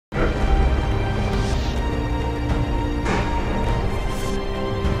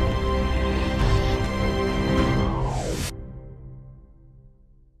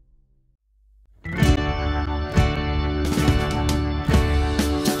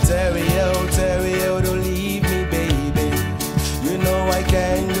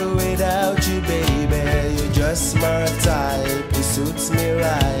type, it suits me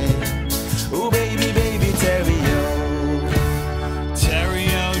right. Oh baby, baby, Terry-O.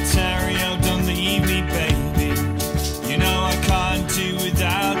 Terry-O, Terry-O, don't leave me, baby. You know I can't do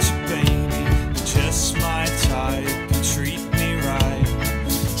without you, baby. Just my type, you treat me right.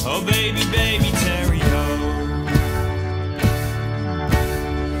 Oh baby, baby, Terry-O.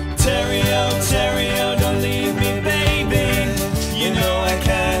 Terry-O, Terry-O, don't leave me, baby. You know I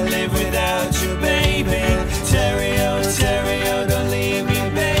can't live without you, baby. Terry-O, Terry-O, don't leave me,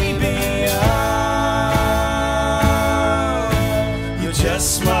 baby. Oh, you're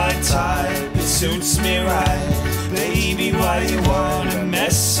just my type, it suits me right. Baby, why you wanna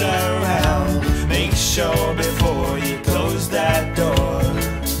mess around? Make sure before you close that door.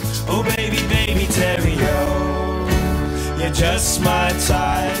 Oh baby, baby, Terry-O. You're just my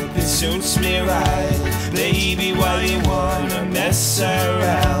type, it suits me right. Baby, why you wanna mess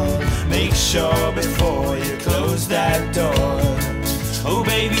around? Make sure before you close that door. Oh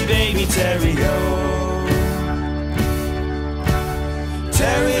baby, baby, Terry-O.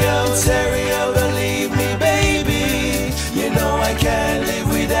 Terry-O, Terry-O, don't leave me, baby. You know I can't live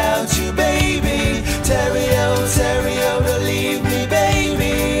without you, baby. Terry-O, Terry-O, don't leave me,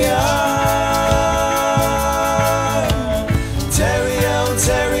 baby. Oh. Terry-O,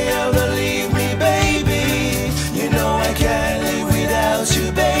 Terry-O, don't leave me, baby. You know I can't live without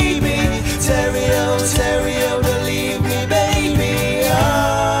you, baby. Terry-O, Terry-O, don't leave me, baby. Oh.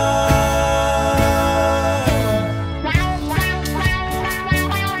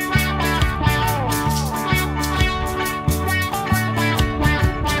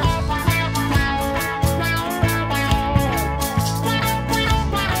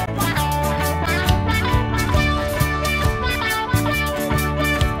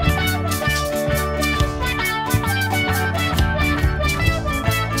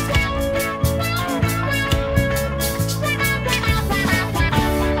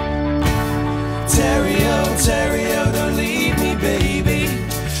 Terry-O, Terry-O, don't leave me, baby.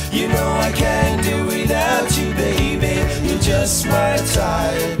 You know I can't do without you, baby. You're just my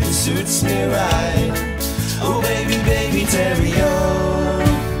type, it suits me right. Oh baby, baby, Terry-O.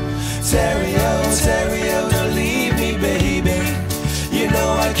 Terry-O, Terry-O, don't leave me, baby. You know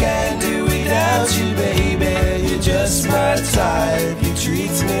I can't do without you, baby. You're just my type, you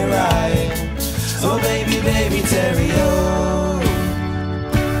treat me right. Oh baby, baby, Terry-O.